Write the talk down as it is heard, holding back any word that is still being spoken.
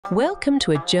Welcome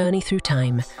to a journey through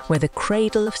time where the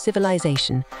cradle of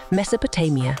civilization,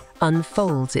 Mesopotamia,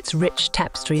 unfolds its rich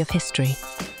tapestry of history.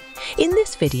 In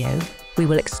this video, we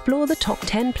will explore the top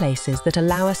 10 places that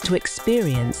allow us to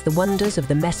experience the wonders of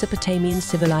the Mesopotamian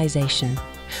civilization,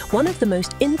 one of the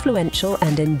most influential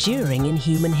and enduring in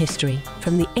human history.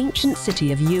 From the ancient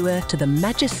city of Ur to the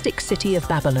majestic city of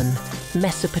Babylon,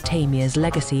 Mesopotamia's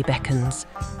legacy beckons.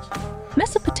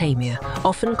 Mesopotamia,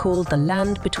 often called the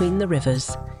land between the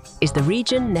rivers, is the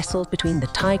region nestled between the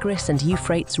Tigris and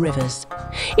Euphrates rivers.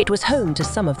 It was home to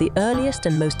some of the earliest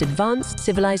and most advanced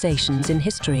civilizations in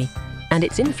history, and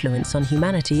its influence on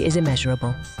humanity is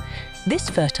immeasurable. This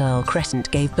fertile crescent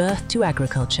gave birth to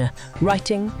agriculture,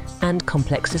 writing, and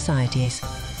complex societies.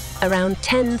 Around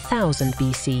 10,000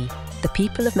 BC, the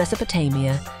people of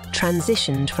Mesopotamia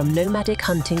transitioned from nomadic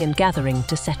hunting and gathering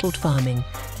to settled farming.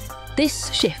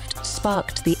 This shift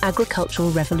sparked the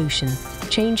agricultural revolution,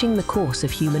 changing the course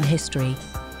of human history.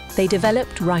 They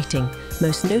developed writing,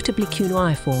 most notably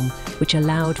cuneiform, which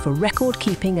allowed for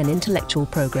record-keeping and intellectual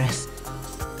progress.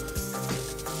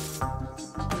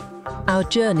 Our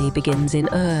journey begins in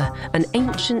Ur, an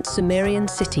ancient Sumerian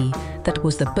city that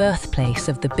was the birthplace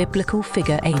of the biblical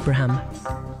figure Abraham.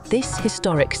 This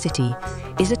historic city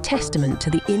is a testament to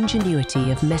the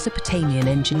ingenuity of Mesopotamian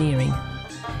engineering.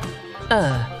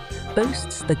 Ur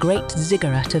boasts the great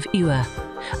Ziggurat of Ur,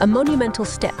 a monumental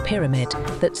step pyramid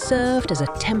that served as a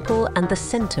temple and the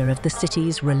center of the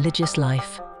city's religious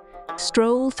life.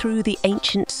 Stroll through the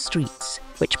ancient streets,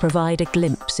 which provide a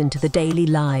glimpse into the daily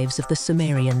lives of the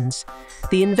Sumerians,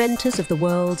 the inventors of the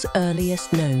world's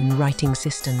earliest known writing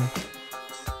system.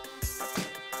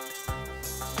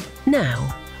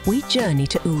 Now, we journey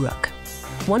to Uruk,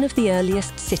 one of the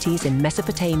earliest cities in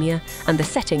Mesopotamia and the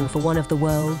setting for one of the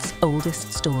world's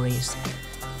oldest stories.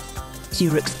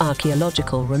 Uruk's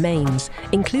archaeological remains,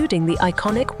 including the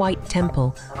iconic White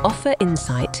Temple, offer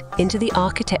insight into the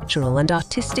architectural and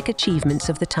artistic achievements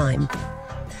of the time.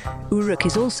 Uruk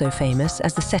is also famous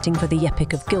as the setting for the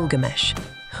Epic of Gilgamesh,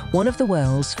 one of the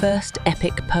world's first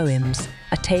epic poems,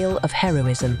 a tale of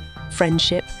heroism,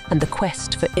 friendship, and the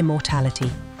quest for immortality.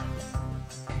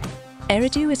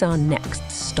 Eridu is our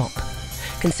next stop.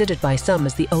 Considered by some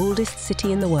as the oldest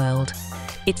city in the world,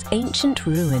 its ancient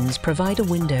ruins provide a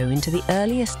window into the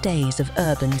earliest days of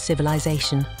urban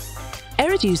civilization.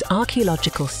 Eridu's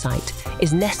archaeological site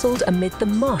is nestled amid the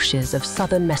marshes of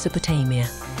southern Mesopotamia.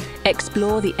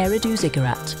 Explore the Eridu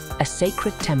Ziggurat, a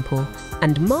sacred temple,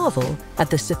 and marvel at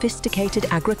the sophisticated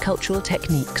agricultural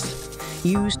techniques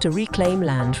used to reclaim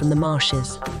land from the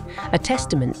marshes, a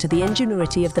testament to the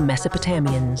ingenuity of the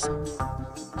Mesopotamians.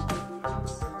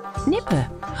 Nippur,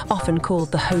 often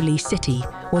called the Holy City,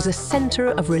 was a center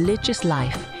of religious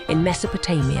life in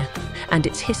Mesopotamia, and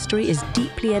its history is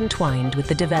deeply entwined with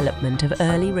the development of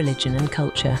early religion and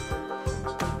culture.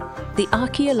 The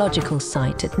archaeological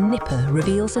site at Nippur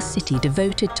reveals a city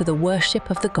devoted to the worship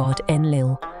of the god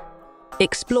Enlil.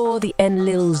 Explore the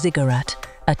Enlil Ziggurat,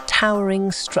 a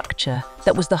towering structure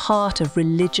that was the heart of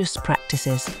religious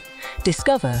practices.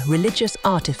 Discover religious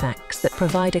artifacts that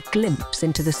provide a glimpse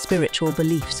into the spiritual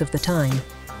beliefs of the time.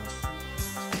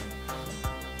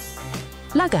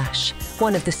 Lagash,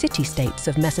 one of the city-states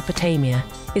of Mesopotamia,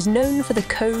 is known for the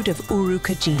Code of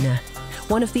Uruk-agina,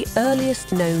 one of the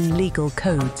earliest known legal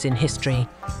codes in history.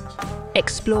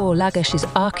 Explore Lagash's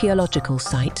archaeological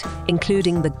site,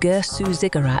 including the Gersu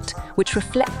Ziggurat, which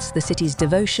reflects the city's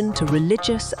devotion to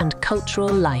religious and cultural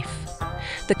life.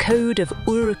 The Code of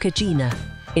Uruk-agina,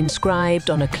 inscribed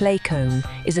on a clay cone,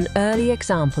 is an early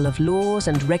example of laws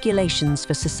and regulations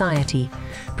for society,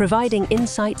 providing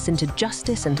insights into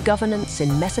justice and governance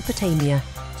in Mesopotamia.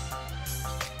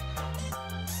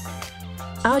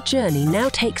 Our journey now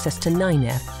takes us to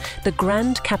Nineveh, the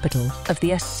grand capital of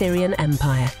the Assyrian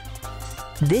Empire.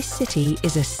 This city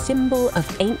is a symbol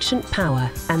of ancient power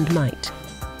and might.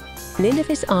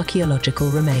 Nineveh's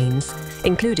archaeological remains,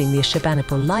 including the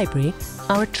Ashurbanipal Library,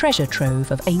 are a treasure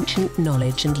trove of ancient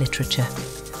knowledge and literature.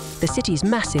 The city's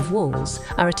massive walls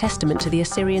are a testament to the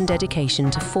Assyrian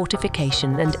dedication to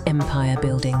fortification and empire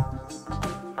building.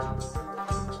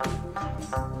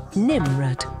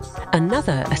 Nimrud,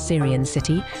 another Assyrian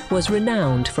city, was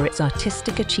renowned for its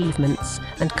artistic achievements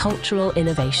and cultural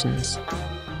innovations.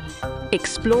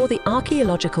 Explore the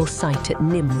archaeological site at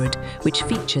Nimrud, which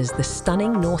features the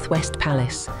stunning Northwest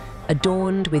Palace,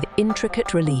 adorned with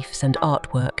intricate reliefs and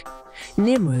artwork.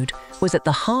 Nimrud was at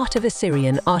the heart of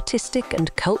Assyrian artistic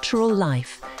and cultural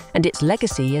life, and its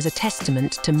legacy is a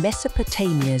testament to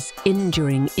Mesopotamia's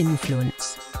enduring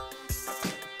influence.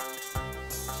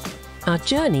 Our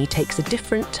journey takes a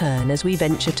different turn as we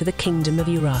venture to the kingdom of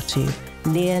Urartu,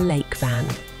 near Lake Van.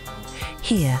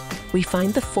 Here, we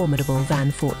find the formidable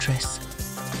Van Fortress.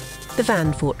 The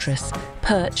Van Fortress,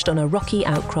 perched on a rocky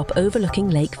outcrop overlooking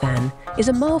Lake Van, is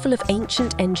a marvel of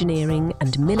ancient engineering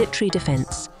and military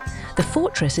defence. The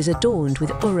fortress is adorned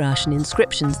with Urartian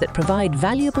inscriptions that provide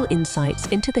valuable insights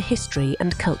into the history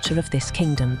and culture of this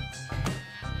kingdom.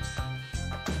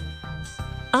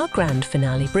 Our grand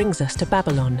finale brings us to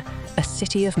Babylon, a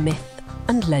city of myth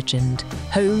and legend,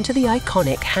 home to the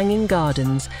iconic Hanging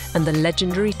Gardens and the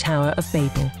legendary Tower of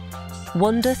Babel.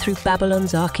 Wander through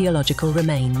Babylon's archaeological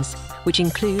remains, which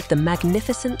include the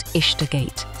magnificent Ishtar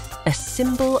Gate, a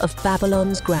symbol of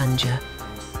Babylon's grandeur.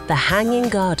 The Hanging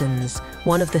Gardens,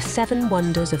 one of the 7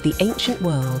 wonders of the ancient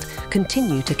world,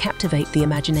 continue to captivate the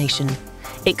imagination.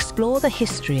 Explore the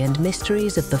history and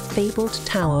mysteries of the fabled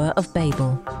Tower of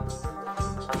Babel.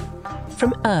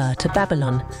 From Ur to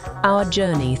Babylon, our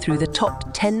journey through the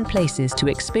top 10 places to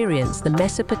experience the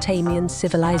Mesopotamian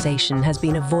civilization has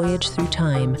been a voyage through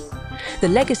time. The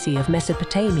legacy of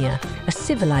Mesopotamia, a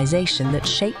civilization that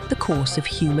shaped the course of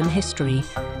human history,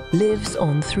 lives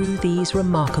on through these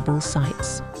remarkable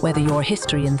sites. Whether you're a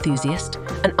history enthusiast,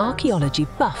 an archaeology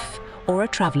buff, or a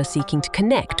traveller seeking to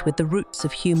connect with the roots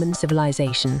of human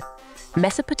civilization,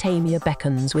 Mesopotamia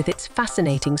beckons with its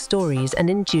fascinating stories and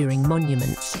enduring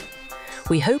monuments.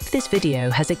 We hope this video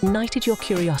has ignited your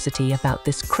curiosity about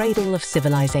this cradle of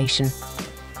civilization.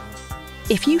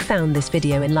 If you found this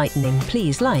video enlightening,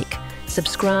 please like,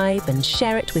 subscribe and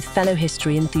share it with fellow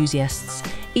history enthusiasts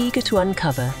eager to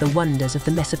uncover the wonders of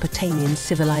the Mesopotamian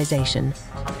civilization.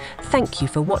 Thank you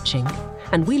for watching,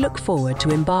 and we look forward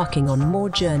to embarking on more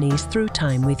journeys through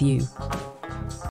time with you.